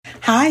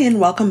Hi, and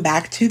welcome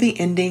back to the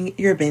Ending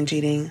Your Binge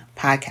Eating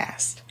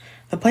podcast,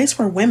 the place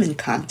where women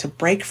come to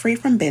break free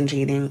from binge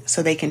eating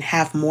so they can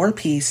have more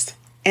peace,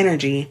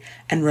 energy,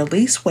 and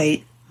release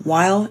weight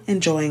while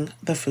enjoying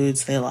the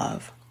foods they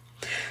love.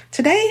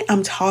 Today,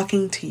 I'm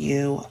talking to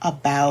you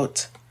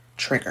about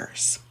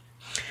triggers.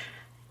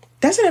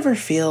 Does it ever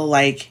feel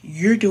like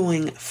you're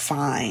doing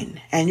fine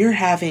and you're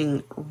having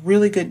a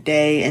really good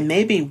day and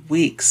maybe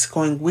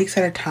going weeks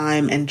at a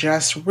time, and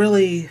just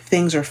really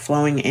things are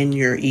flowing in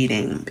your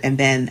eating, and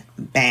then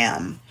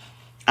bam,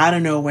 out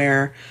of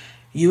nowhere,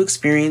 you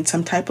experience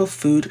some type of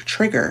food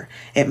trigger?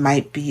 It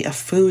might be a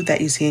food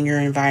that you see in your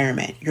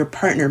environment. Your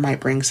partner might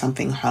bring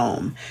something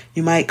home.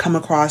 You might come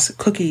across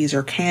cookies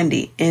or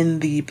candy in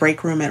the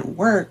break room at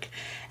work,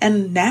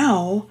 and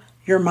now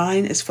your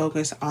mind is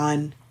focused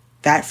on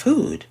that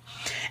food.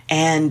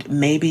 And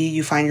maybe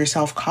you find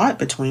yourself caught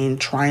between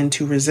trying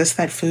to resist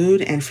that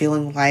food and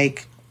feeling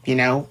like,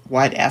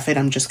 what, F it,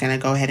 I'm just going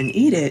to go ahead and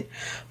eat it.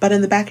 But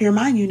in the back of your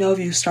mind, if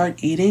you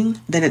start eating,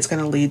 then it's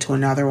going to lead to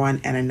another one,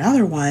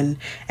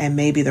 and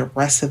maybe the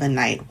rest of the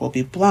night will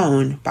be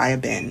blown by a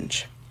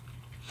binge.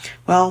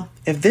 Well,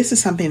 if this is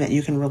something that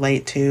you can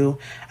relate to,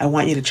 I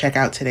want you to check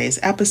out today's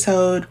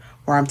episode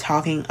where I'm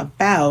talking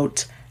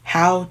about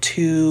how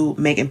to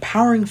make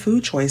empowering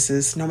food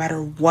choices no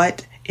matter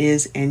what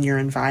is in your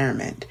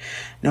environment,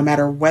 no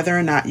matter whether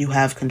or not you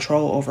have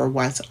control over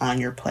what's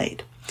on your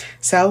plate.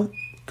 So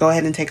go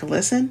ahead and take a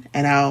listen,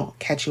 and I'll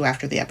catch you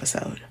after the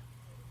episode.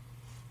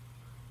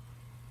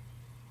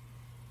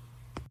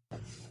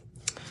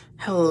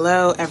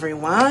 Hello,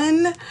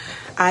 everyone.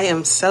 I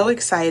am so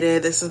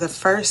excited. This is the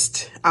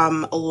first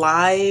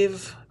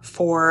live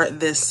for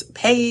this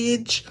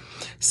page.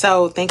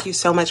 So thank you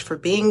so much for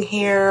being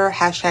here.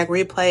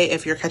 #replay.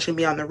 If you're catching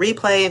me on the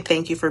replay,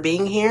 thank you for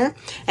being here.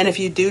 And if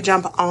you do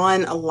jump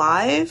on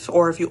live,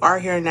 or if you are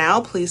here now,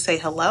 please say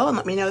hello and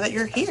let me know that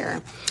you're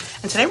here.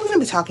 And today we're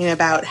going to be talking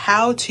about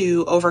how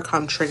to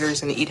overcome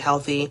triggers and eat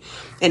healthy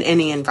in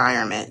any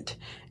environment.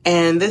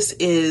 And this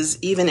is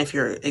even if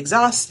you're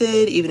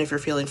exhausted, even if you're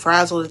feeling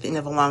frazzled at the end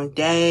of a long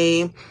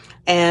day,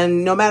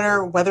 and no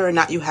matter whether or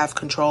not you have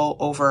control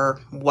over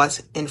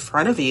what's in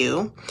front of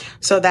you,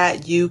 so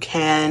that you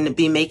can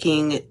be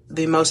making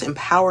the most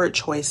empowered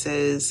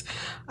choices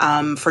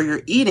for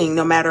your eating,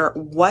 no matter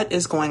what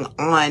is going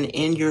on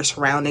in your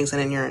surroundings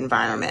and in your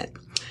environment.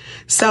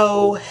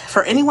 So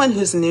for anyone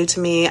who's new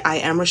to me, I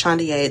am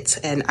Rashonda Yates,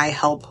 and I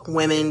help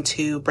women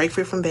to break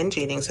free from binge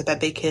eating so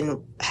that they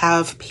can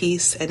have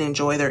peace and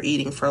enjoy their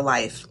eating for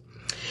life.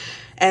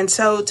 And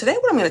so today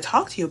what I'm going to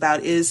talk to you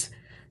about is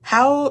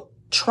how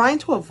trying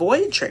to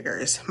avoid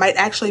triggers might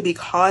actually be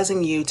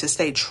causing you to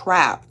stay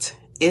trapped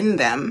in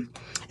them,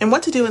 and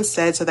what to do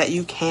instead so that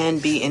you can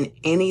be in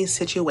any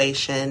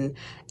situation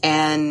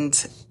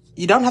and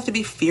you don't have to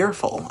be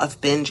fearful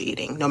of binge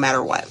eating no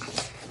matter what.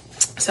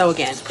 So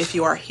again, if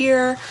you are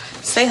here,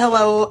 say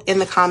hello in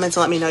the comments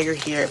and let me know you're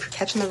here. If you're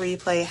catching the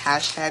replay,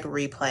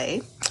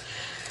 #replay.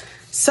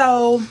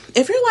 So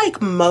if you're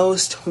like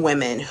most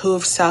women who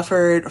have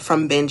suffered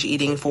from binge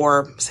eating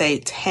for, say,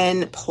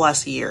 10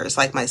 plus years,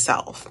 like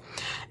myself,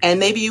 and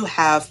maybe you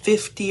have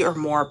 50 or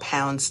more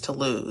pounds to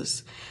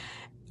lose,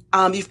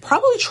 you've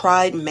probably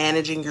tried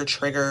managing your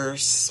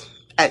triggers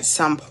at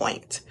some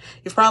point.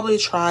 You've probably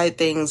tried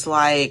things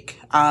like,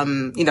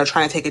 trying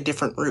to take a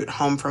different route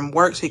home from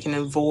work so you can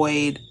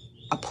avoid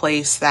a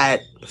place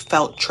that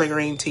felt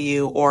triggering to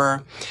you,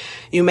 or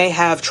you may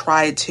have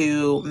tried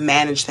to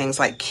manage things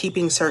like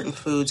keeping certain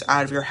foods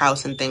out of your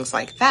house and things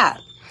like that.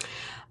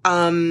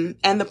 And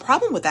the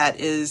problem with that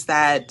is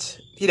that,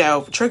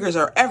 triggers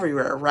are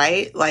everywhere,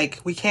 right? Like,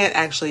 we can't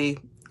actually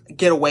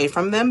get away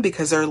from them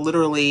because they're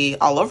literally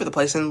all over the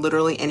place, and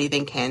literally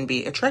anything can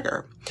be a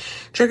trigger.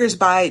 Triggers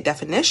by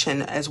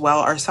definition as well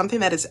are something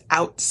that is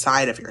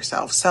outside of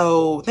yourself.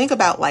 So think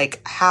about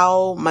like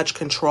how much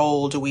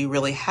control do we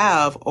really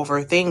have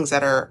over things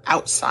that are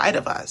outside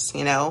of us,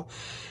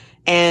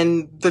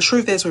 And the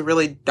truth is we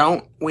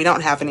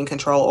don't have any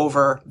control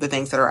over the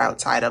things that are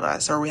outside of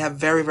us, or we have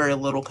very, very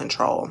little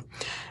control.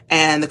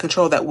 And the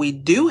control that we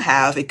do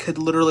have, it could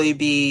literally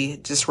be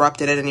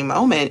disrupted at any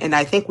moment. And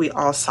I think we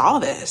all saw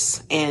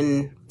this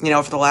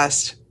over the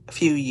last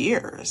few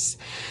years.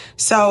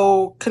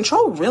 So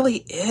control really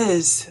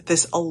is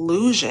this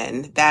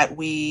illusion that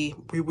we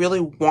really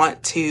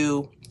want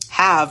to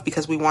have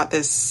because we want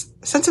this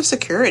sense of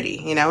security,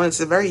 it's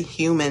a very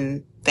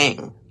human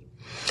thing.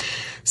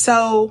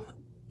 So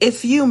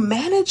if you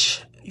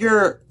manage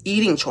your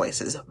eating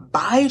choices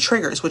by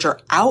triggers, which are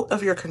out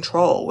of your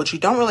control, which you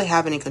don't really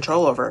have any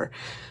control over,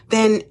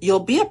 then you'll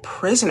be a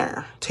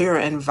prisoner to your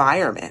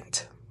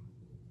environment,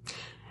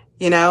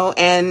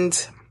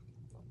 and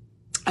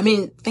I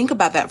mean, think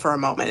about that for a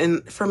moment.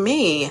 And for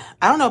me,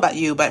 I don't know about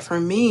you, but for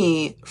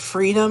me,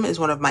 freedom is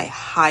one of my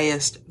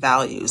highest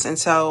values. And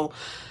so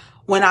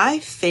when I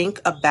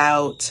think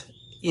about,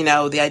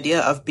 the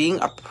idea of being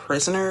a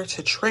prisoner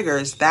to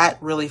triggers,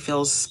 that really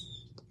feels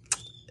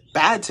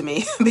bad to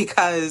me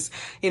because,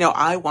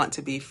 I want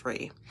to be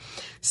free.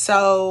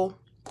 So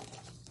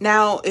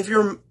now if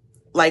you're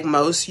like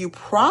most, you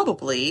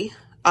probably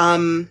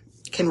can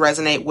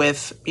resonate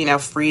with,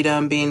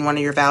 freedom being one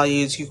of your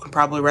values. You can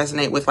probably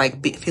resonate with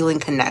feeling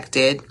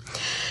connected.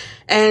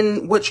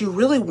 And what you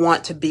really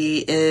want to be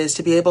is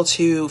to be able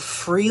to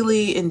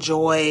freely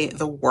enjoy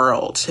the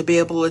world, to be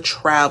able to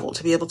travel,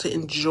 to be able to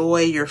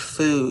enjoy your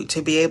food,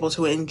 to be able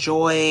to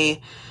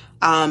enjoy,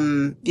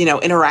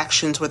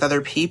 interactions with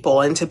other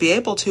people, and to be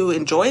able to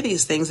enjoy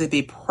these things and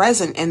be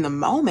present in the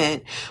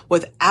moment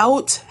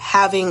without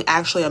having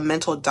actually a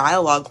mental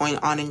dialogue going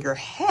on in your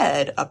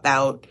head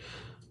about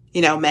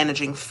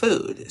managing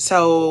food.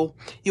 So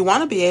you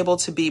want to be able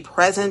to be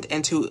present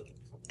and to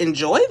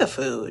enjoy the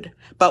food,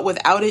 but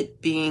without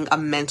it being a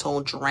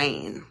mental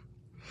drain.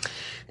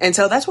 And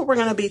so that's what we're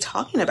going to be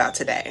talking about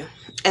today.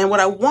 And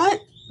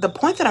the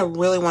point that I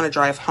really want to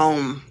drive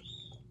home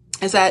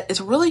is that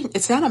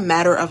it's not a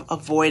matter of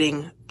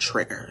avoiding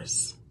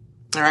triggers.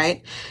 All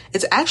right.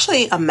 It's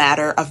actually a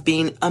matter of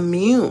being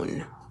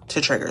immune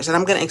to triggers. And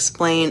I'm going to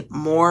explain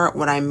more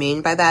what I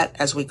mean by that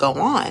as we go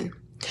on.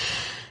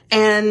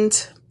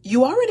 And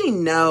you already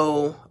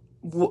know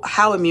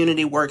how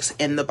immunity works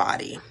in the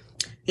body.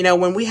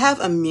 When we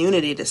have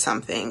immunity to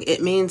something,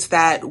 it means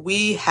that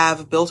we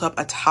have built up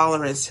a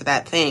tolerance to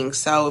that thing.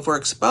 So if we're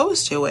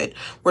exposed to it,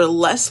 we're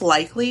less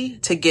likely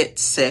to get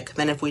sick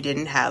than if we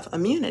didn't have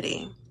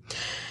immunity.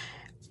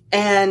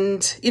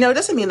 And, it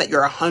doesn't mean that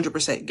you're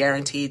 100%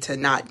 guaranteed to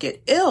not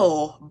get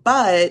ill,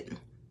 but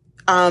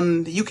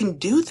you can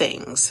do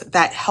things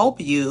that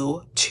help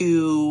you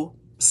to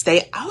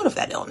stay out of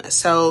that illness.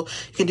 So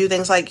you can do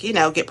things like,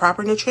 get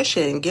proper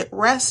nutrition, get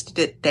rest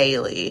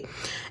daily,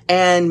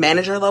 and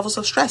manage your levels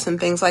of stress and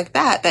things like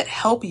that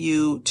help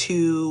you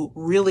to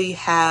really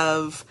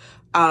have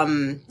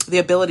the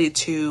ability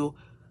to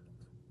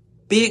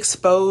be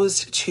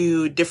exposed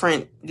to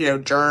different,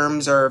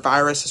 germs or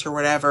viruses or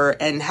whatever,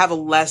 and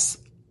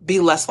be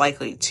less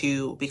likely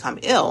to become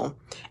ill.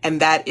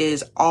 And that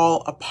is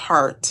all a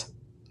part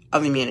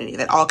of immunity.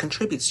 That all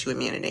contributes to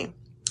immunity.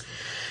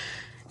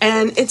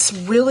 And it's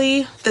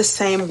really the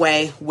same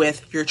way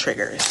with your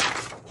triggers.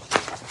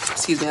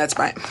 Excuse me, that's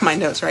my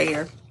notes right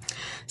here.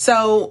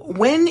 So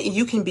when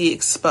you can be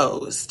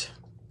exposed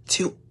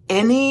to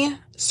any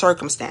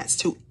circumstance,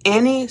 to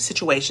any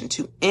situation,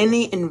 to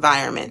any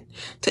environment,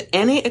 to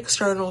any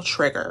external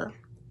trigger,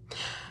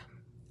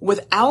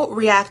 without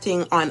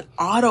reacting on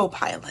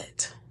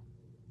autopilot,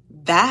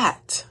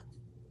 that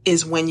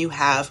is when you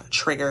have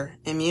trigger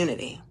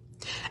immunity.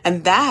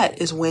 And that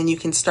is when you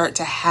can start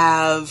to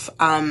have,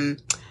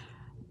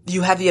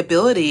 you have the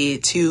ability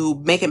to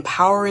make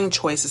empowering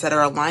choices that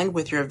are aligned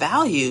with your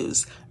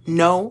values,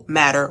 no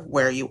matter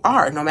where you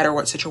are, no matter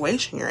what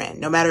situation you're in,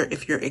 no matter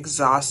if you're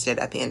exhausted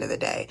at the end of the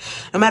day,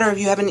 no matter if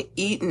you haven't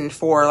eaten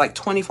for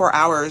 24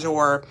 hours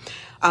or,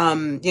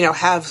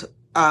 have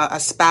a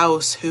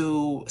spouse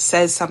who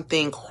says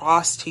something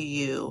cross to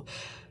you.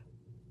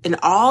 In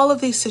all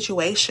of these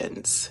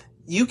situations,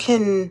 you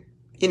can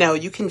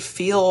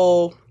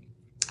feel,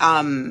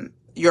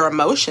 your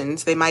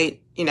emotions. They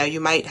might,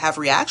 you might have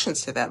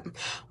reactions to them,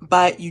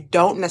 but you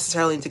don't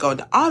necessarily need to go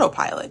into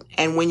autopilot.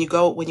 And when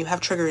you have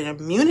trigger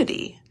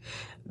immunity,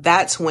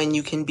 that's when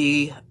you can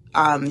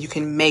you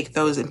can make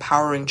those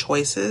empowering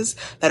choices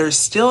that are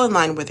still in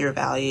line with your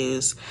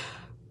values,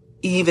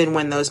 even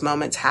when those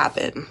moments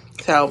happen.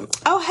 So,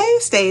 oh, hey,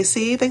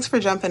 Stacy, thanks for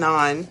jumping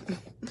on.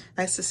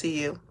 Nice to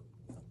see you.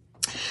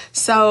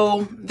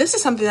 So this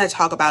is something that I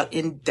talk about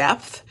in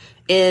depth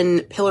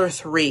in Pillar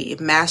 3,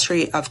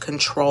 Mastery of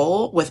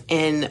Control,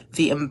 within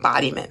the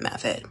embodiment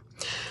method.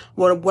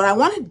 What I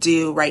want to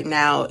do right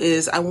now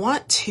is I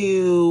want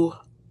to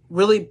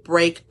really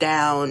break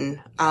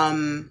down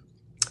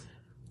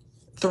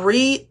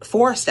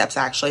 4 steps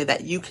actually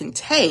that you can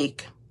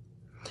take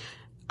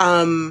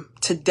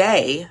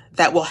today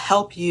that will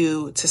help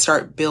you to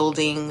start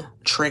building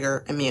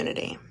trigger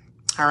immunity.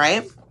 All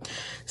right.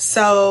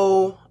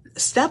 So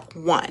step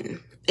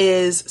 1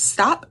 is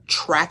stop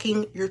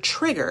tracking your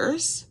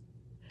triggers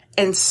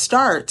and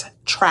start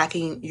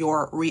tracking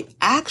your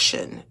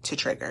reaction to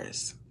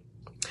triggers.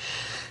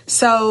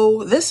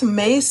 So this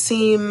may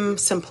seem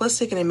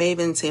simplistic and it may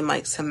even seem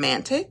like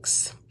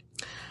semantics.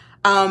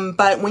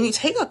 But when you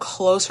take a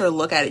closer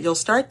look at it, you'll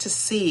start to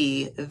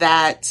see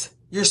that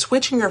you're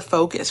switching your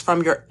focus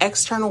from your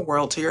external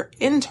world to your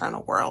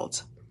internal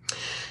world.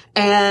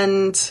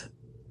 And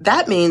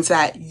that means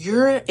that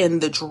you're in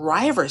the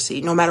driver's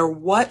seat no matter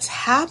what's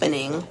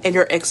happening in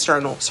your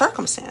external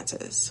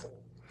circumstances.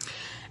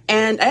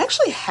 And I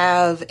actually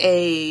have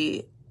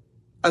a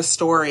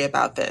story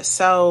about this.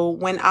 So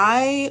when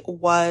I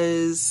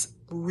was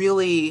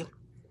really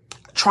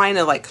trying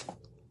to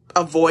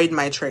avoid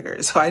my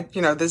triggers, so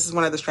this is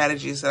one of the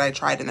strategies that I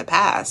tried in the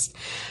past.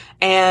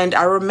 And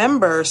I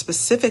remember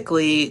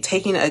specifically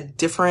taking a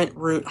different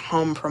route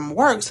home from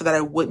work so that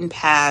I wouldn't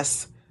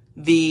pass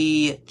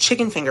the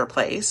chicken finger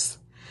place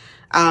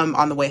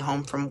on the way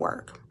home from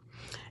work.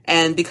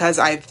 And because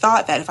I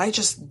thought that if I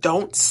just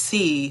don't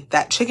see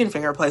that chicken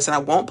finger place, and I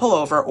won't pull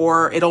over,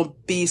 or it'll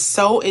be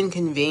so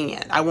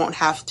inconvenient, I won't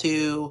have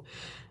to,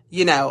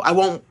 I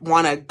won't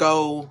want to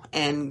go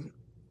and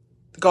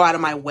go out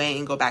of my way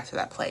and go back to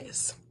that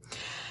place.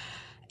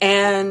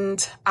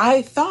 And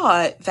I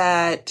thought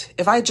that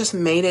if I just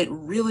made it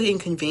really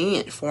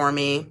inconvenient for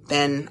me,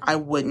 then I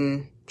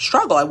wouldn't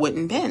struggle. I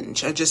wouldn't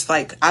binge. I just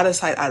like out of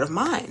sight, out of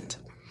mind.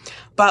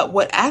 But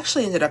what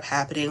actually ended up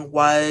happening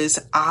was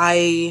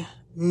I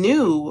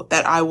knew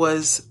that I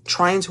was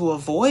trying to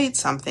avoid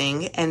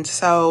something. And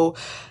so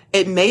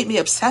it made me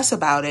obsess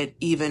about it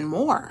even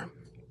more.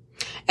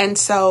 And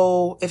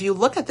so if you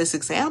look at this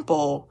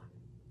example,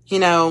 you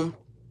know,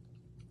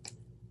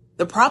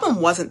 the problem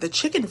wasn't the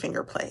chicken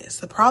finger place.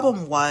 The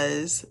problem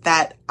was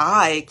that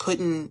I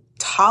couldn't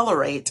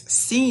tolerate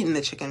seeing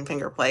the chicken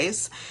finger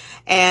place,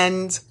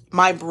 and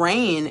my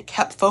brain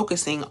kept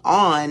focusing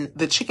on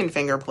the chicken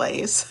finger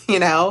place, you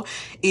know,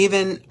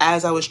 even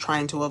as I was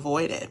trying to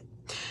avoid it.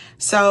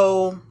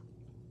 So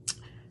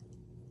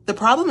the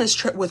problem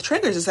is with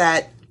triggers is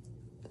that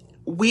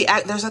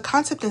there's a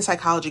concept in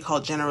psychology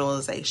called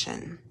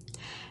generalization,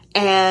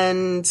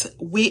 and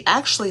we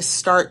actually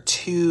start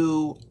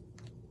to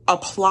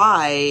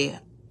apply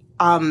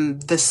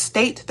the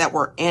state that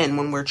we're in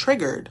when we're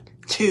triggered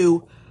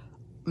to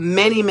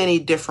many, many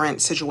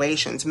different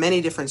situations, many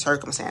different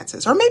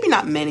circumstances, or maybe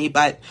not many,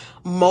 but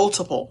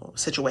multiple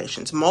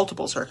situations,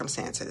 multiple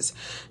circumstances.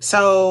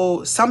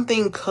 So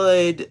something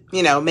could,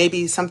 you know,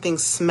 maybe something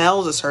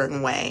smells a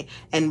certain way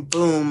and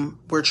boom,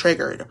 we're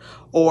triggered,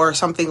 or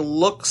something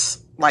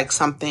looks like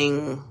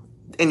something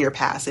in your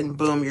past and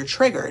boom, you're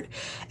triggered.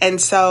 And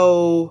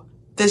so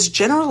this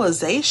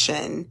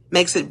generalization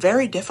makes it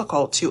very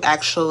difficult to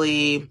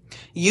actually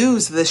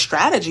use the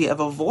strategy of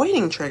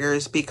avoiding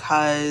triggers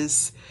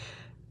because,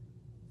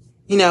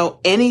 you know,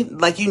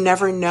 you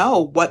never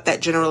know what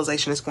that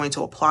generalization is going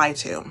to apply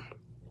to.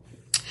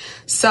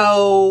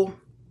 So,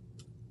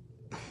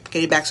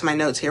 getting back to my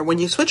notes here, when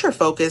you switch your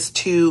focus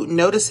to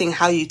noticing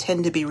how you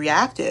tend to be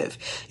reactive,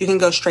 you can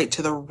go straight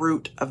to the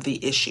root of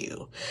the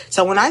issue.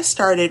 So when I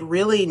started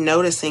really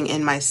noticing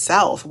in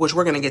myself, which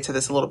we're going to get to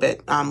this a little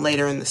bit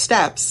later in the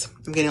steps,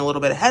 I'm getting a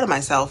little bit ahead of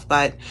myself,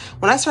 but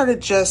when I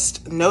started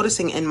just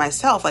noticing in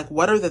myself, like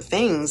what are the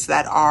things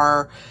that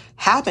are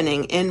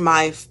happening in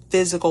my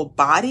physical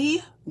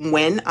body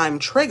when I'm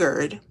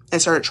triggered,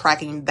 and started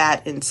tracking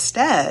that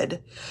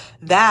instead,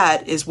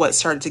 that is what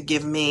started to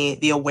give me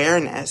the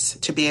awareness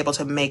to be able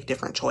to make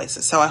different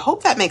choices. So I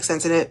hope that makes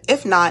sense. And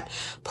if not,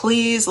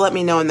 please let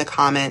me know in the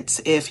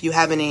comments if you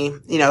have any,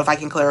 you know, if I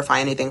can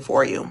clarify anything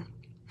for you.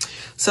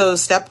 So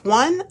step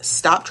 1,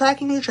 stop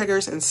tracking your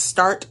triggers and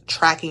start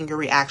tracking your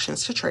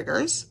reactions to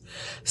triggers.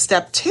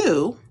 Step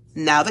 2,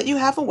 now that you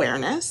have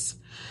awareness,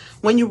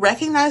 when you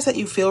recognize that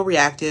you feel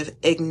reactive,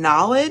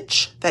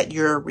 acknowledge that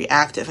you're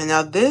reactive. And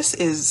now this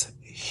is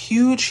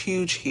huge,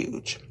 huge,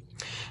 huge,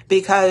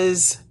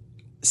 because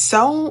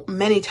so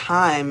many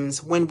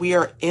times when we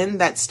are in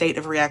that state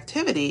of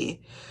reactivity,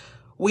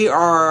 we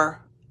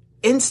are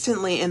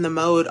instantly in the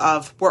mode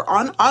of we're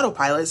on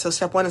autopilot. So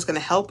step 1 is going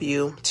to help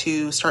you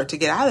to start to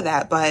get out of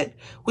that. But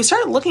we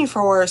start looking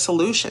for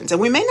solutions,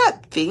 and we may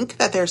not think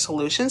that they're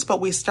solutions,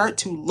 but we start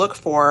to look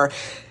for,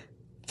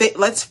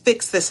 let's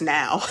fix this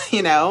now,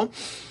 you know,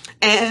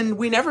 and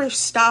we never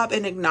stop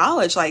and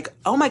acknowledge like,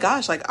 oh my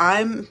gosh, like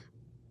I'm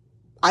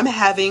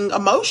having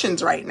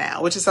emotions right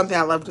now, which is something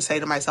I love to say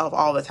to myself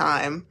all the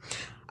time.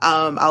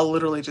 I'll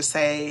literally just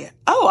say,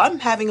 oh, I'm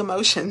having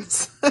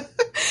emotions.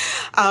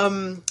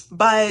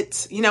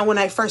 But you know, when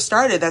I first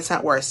started, that's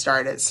not where I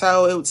started.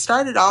 So it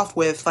started off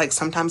with like,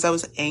 sometimes I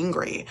was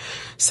angry.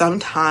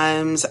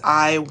 Sometimes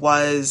I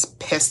was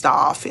pissed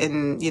off,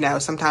 and, you know,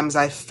 sometimes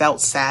I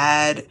felt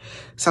sad.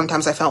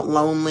 Sometimes I felt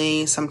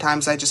lonely.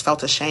 Sometimes I just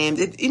felt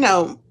ashamed. You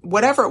know,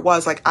 whatever it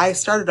was, like I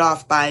started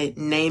off by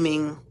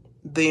naming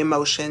the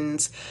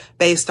emotions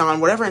based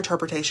on whatever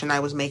interpretation I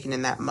was making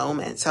in that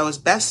moment. So as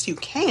best you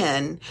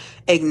can,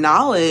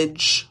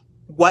 acknowledge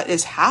what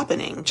is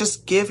happening.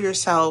 Just give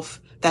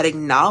yourself that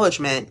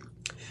acknowledgement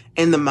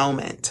in the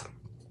moment.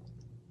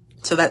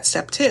 So that's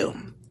step 2.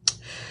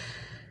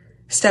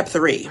 Step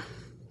 3,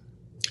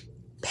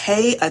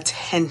 pay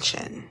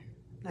attention.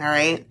 All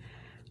right.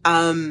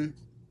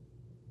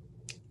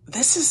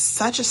 This is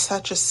such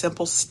a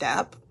simple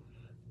step,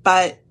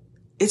 but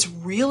it's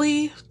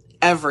really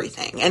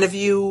everything. And if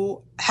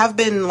you have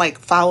been like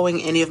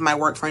following any of my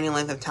work for any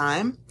length of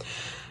time,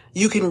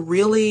 you can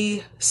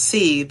really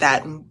see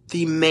that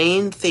the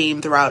main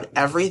theme throughout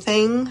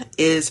everything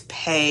is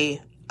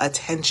pay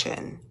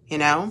attention, you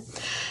know?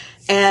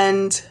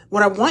 And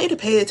what I want you to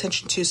pay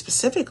attention to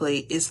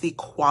specifically is the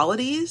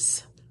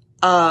qualities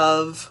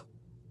of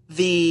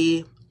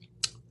the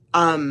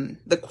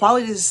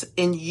qualities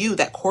in you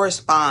that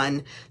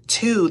correspond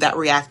to that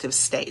reactive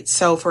state.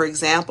 So for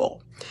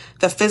example,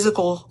 the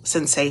physical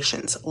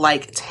sensations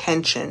like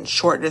tension,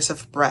 shortness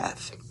of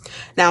breath.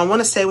 Now I want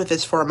to stay with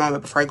this for a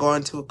moment before I go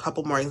into a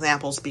couple more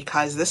examples,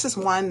 because this is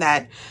one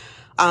that,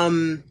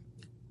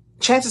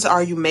 chances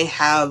are you may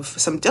have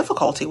some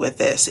difficulty with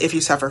this if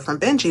you suffer from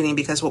binge eating,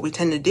 because what we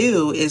tend to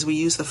do is we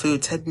use the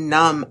food to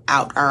numb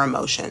out our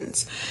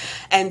emotions.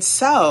 And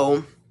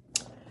so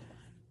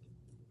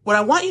what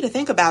I want you to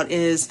think about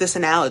is this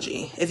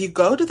analogy. If you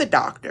go to the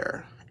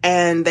doctor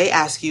and they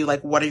ask you,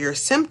 like, what are your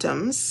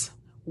symptoms?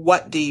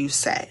 What do you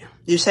say?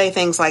 You say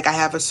things like, I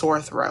have a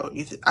sore throat.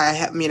 I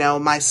have,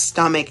 my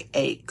stomach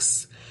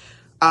aches.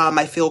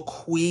 I feel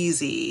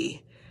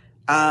queasy.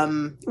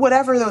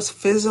 Whatever those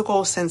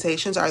physical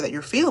sensations are that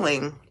you're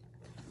feeling,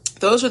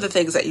 those are the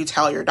things that you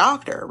tell your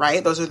doctor,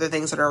 right? Those are the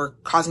things that are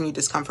causing you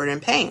discomfort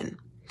and pain.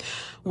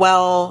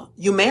 Well,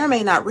 you may or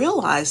may not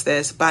realize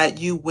this, but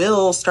you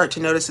will start to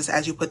notice this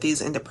as you put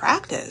these into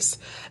practice,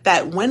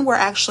 that when we're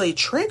actually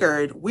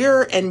triggered,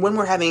 when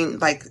we're having,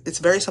 like, it's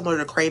very similar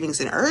to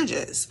cravings and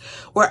urges,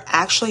 we're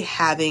actually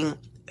having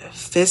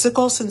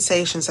physical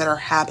sensations that are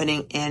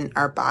happening in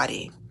our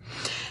body.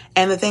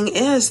 And the thing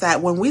is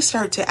that when we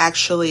start to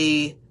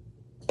actually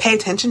pay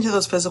attention to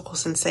those physical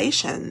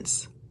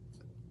sensations,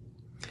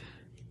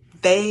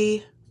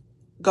 they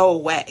go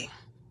away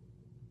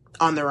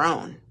on their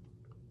own.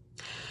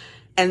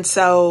 And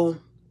so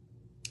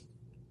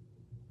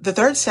the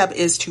third step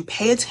is to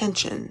pay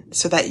attention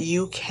so that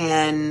you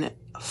can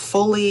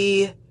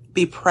fully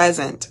be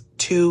present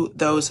to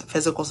those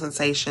physical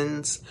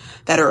sensations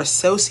that are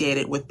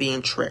associated with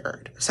being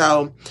triggered.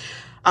 So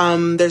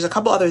there's a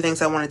couple other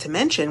things I wanted to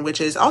mention,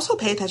 which is also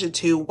pay attention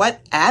to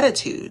what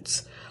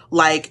attitudes,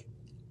 like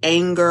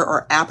anger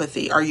or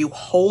apathy, are you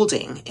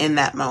holding in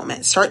that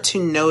moment. Start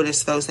to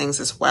notice those things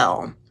as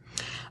well.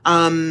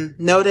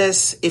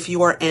 Notice if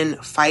you are in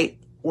fight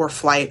or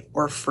flight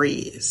or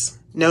freeze.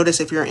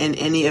 Notice if you're in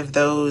any of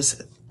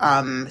those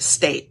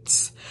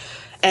states.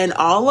 And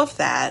all of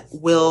that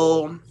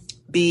will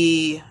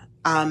be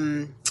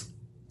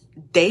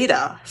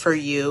data for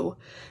you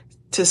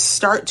to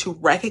start to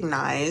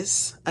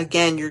recognize.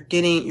 Again, you're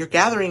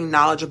gathering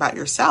knowledge about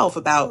yourself,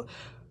 about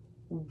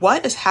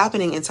what is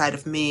happening inside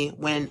of me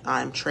when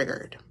I'm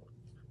triggered.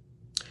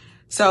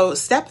 So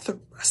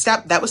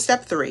that was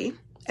step 3.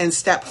 And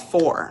step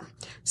 4.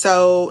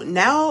 So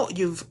now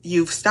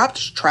you've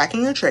stopped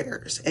tracking your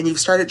triggers and you've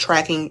started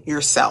tracking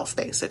yourself,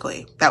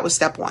 basically. That was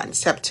step 1.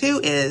 Step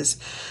 2 is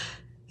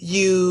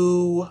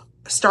you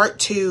start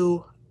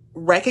to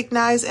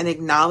recognize and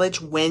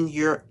acknowledge when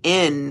you're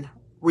in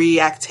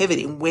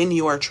reactivity, when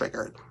you are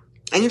triggered.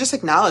 And you just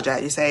acknowledge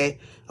that. You say,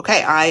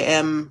 okay, I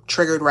am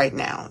triggered right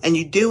now. And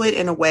you do it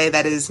in a way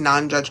that is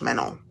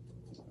non-judgmental.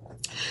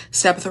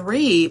 Step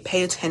 3,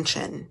 pay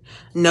attention.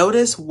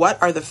 Notice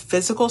what are the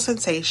physical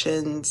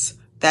sensations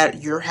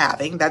that you're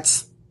having.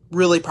 That's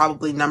really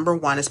probably number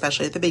 1,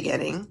 especially at the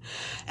beginning.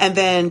 And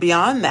then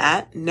beyond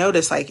that,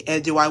 notice, like,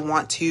 do I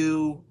want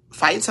to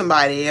fight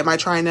somebody? Am I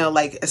trying to,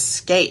 like,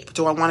 escape?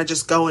 Do I want to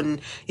just go and,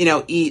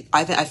 eat?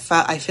 I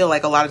feel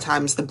like a lot of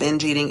times the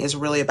binge eating is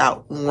really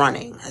about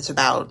running. It's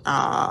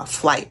about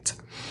flight.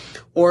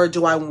 Or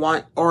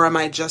am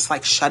I just,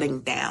 like, shutting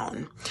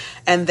down?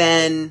 And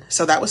then,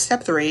 so that was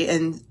step 3.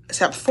 And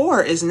step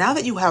 4 is, now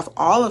that you have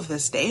all of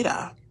this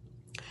data,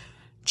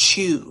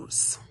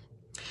 choose.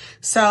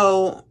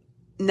 So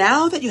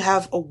now that you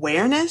have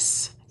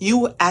awareness,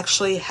 you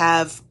actually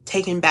have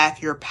taken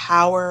back your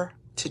power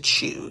to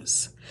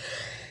choose.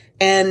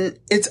 And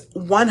it's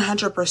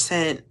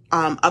 100%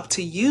 up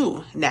to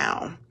you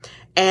now.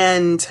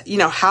 And,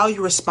 how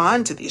you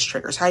respond to these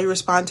triggers, how you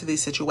respond to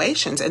these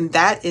situations. And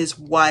that is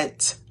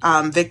what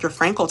Viktor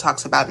Frankl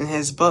talks about in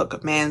his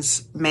book,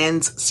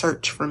 Man's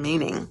Search for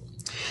Meaning.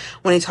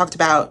 When he talked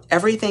about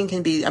everything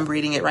can be, I'm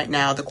reading it right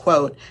now, the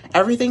quote,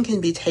 everything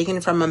can be taken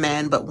from a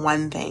man but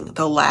one thing,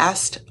 the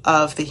last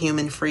of the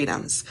human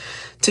freedoms,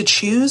 to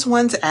choose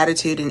one's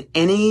attitude in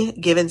any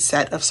given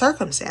set of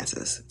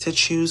circumstances, to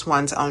choose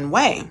one's own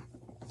way.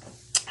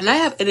 And I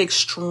have an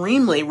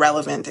extremely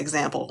relevant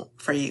example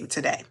for you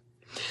today.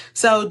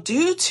 So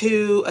due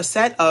to a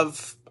set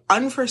of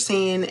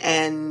unforeseen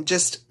and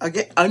just,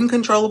 again,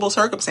 uncontrollable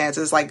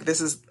circumstances, like, this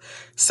is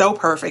so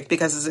perfect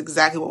because it's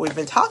exactly what we've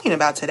been talking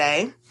about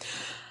today,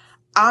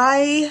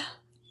 I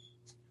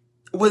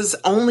was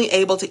only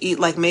able to eat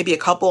like maybe a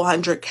couple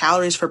hundred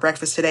calories for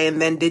breakfast today, and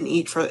then didn't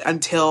eat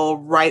until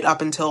right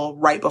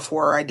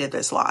before I did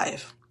this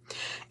live.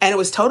 And it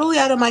was totally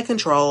out of my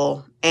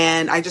control,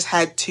 and I just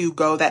had to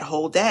go that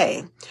whole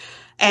day.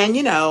 And,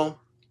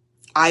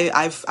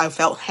 I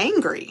felt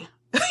hangry.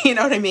 You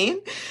know what I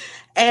mean?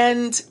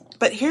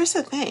 But here's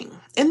the thing.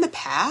 In the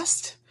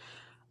past,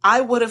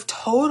 I would have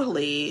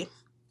totally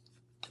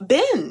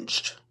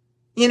binged.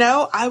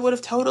 I would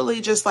have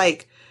totally just,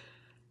 like,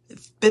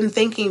 been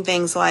thinking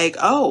things like,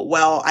 oh,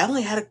 well, I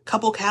only had a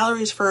couple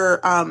calories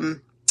for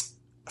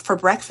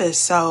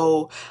breakfast,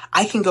 so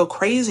I can go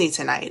crazy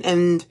tonight.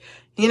 And,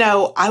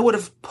 I would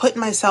have put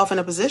myself in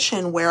a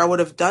position where I would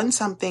have done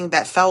something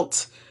that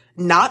felt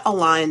not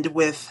aligned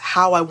with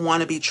how I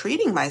want to be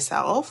treating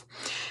myself.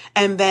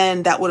 And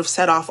then that would have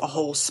set off a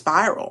whole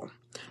spiral.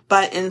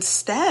 But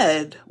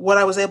instead, what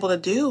I was able to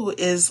do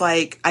is,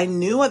 like, I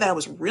knew that I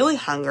was really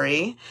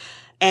hungry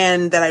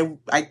and that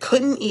I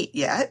couldn't eat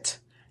yet.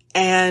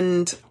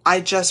 And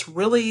I just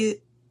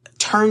really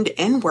turned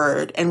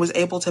inward and was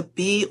able to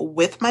be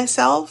with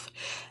myself,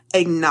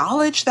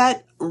 acknowledge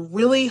that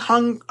really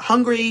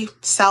hungry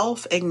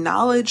self,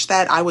 acknowledge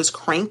that I was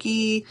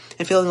cranky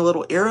and feeling a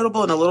little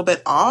irritable and a little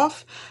bit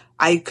off.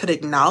 I could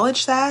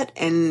acknowledge that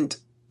and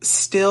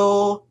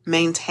still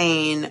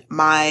maintain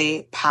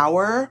my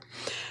power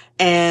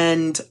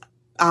and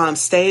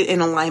stay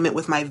in alignment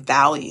with my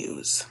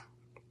values,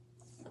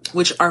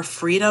 which are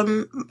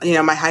freedom.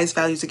 My highest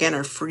values again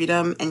are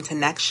freedom and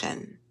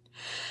connection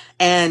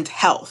and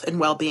health and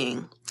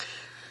well-being.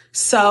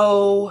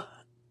 So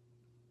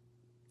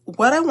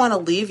what I want to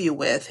leave you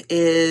with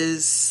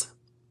is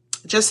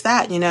just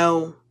that,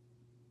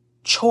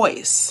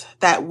 choice,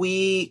 that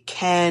we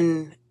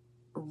can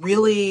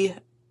really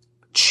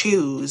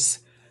choose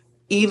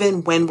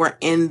even when we're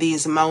in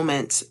these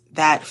moments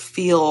that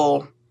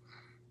feel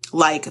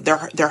like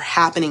they're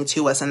happening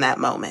to us in that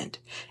moment.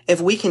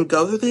 If we can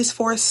go through these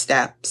 4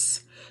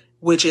 steps,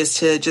 which is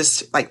to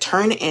just like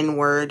turn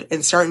inward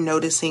and start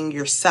noticing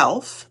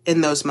yourself in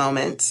those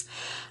moments,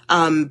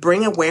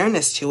 bring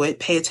awareness to it,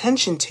 pay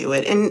attention to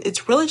it. And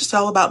it's really just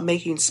all about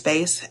making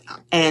space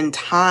and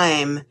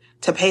time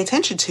to pay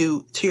attention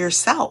to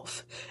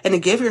yourself and to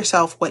give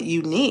yourself what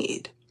you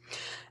need.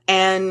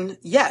 And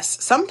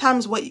yes,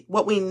 sometimes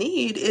what we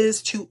need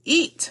is to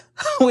eat,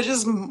 which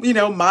is,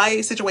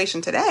 my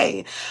situation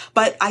today,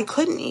 but I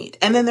couldn't eat.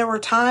 And then there were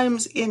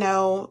times,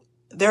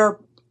 there are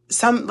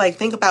some, like,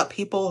 think about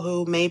people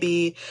who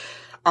maybe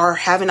are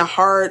having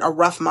a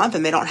rough month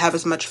and they don't have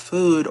as much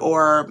food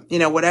or,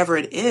 whatever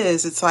it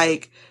is. It's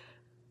like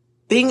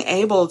being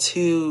able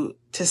to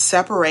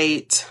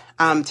separate,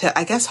 to,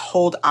 I guess,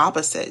 hold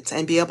opposites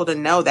and be able to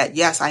know that,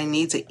 yes, I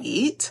need to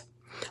eat,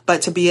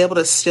 but to be able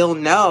to still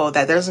know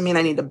that doesn't mean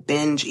I need to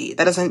binge eat.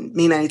 That doesn't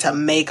mean I need to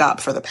make up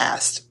for the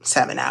past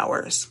 7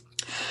 hours.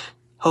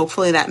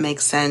 Hopefully that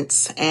makes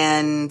sense.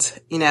 And,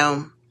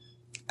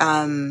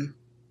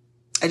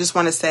 I just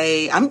want to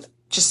say I'm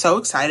just so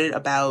excited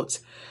about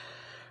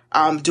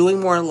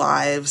doing more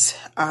lives.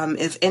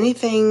 If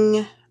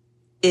anything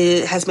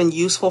has been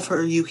useful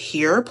for you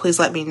here, please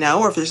let me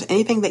know. Or if there's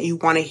anything that you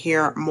want to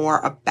hear more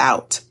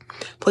about,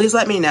 please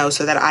let me know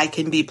so that I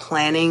can be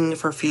planning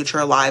for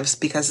future lives,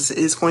 because this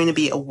is going to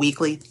be a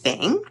weekly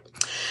thing.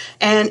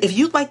 And if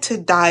you'd like to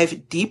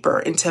dive deeper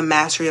into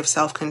mastery of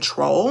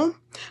self-control,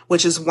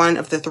 which is one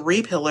of the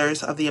 3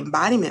 pillars of the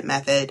embodiment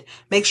method,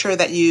 make sure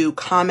that you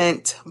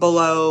comment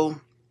below.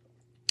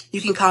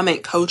 You can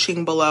comment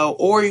coaching below,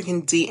 or you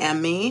can DM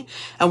me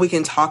and we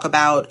can talk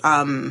about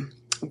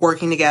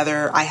working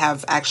together. I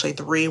have actually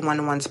 3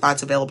 one-on-one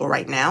spots available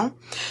right now.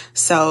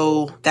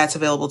 So that's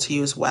available to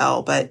you as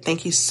well. But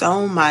thank you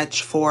so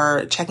much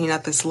for checking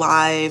out this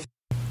live.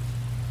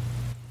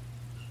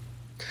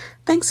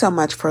 Thanks so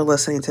much for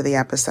listening to the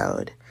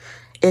episode.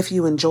 If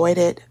you enjoyed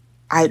it,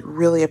 I'd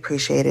really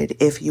appreciate it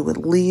if you would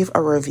leave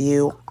a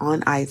review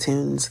on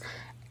iTunes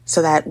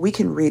so that we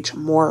can reach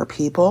more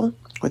people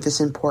with this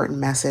important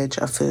message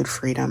of food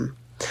freedom.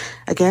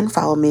 Again,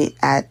 follow me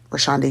at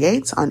Rashonda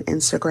Yates on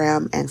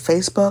Instagram and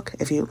Facebook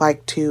if you'd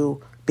like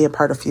to be a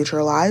part of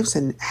future lives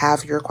and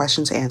have your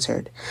questions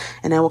answered.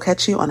 And I will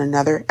catch you on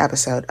another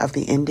episode of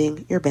the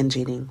Ending Your Binge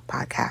Eating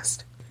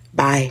podcast.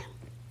 Bye.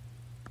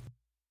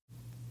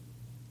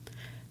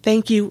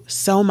 Thank you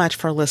so much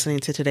for listening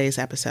to today's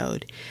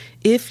episode.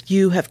 If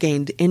you have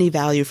gained any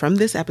value from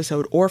this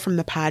episode or from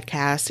the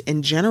podcast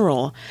in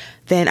general,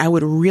 then I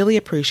would really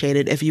appreciate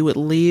it if you would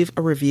leave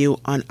a review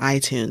on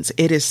iTunes.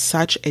 It is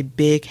such a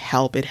big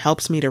help. It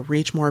helps me to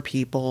reach more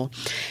people.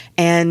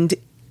 And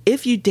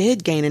if you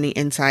did gain any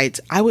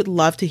insights, I would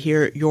love to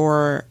hear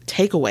your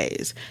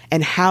takeaways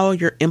and how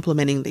you're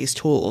implementing these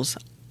tools.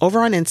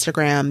 Over on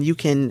Instagram, you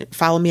can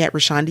follow me at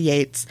Rashonda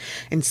Yates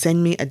and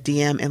send me a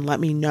DM and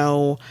let me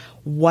know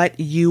what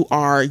you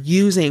are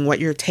using, what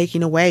you're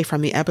taking away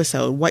from the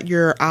episode, what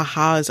your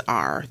ahas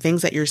are,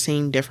 things that you're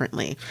seeing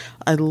differently.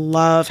 I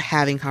love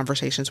having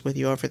conversations with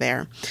you over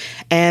there.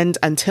 And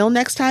until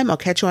next time, I'll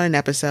catch you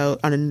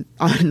on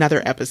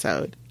another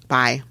episode.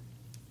 Bye.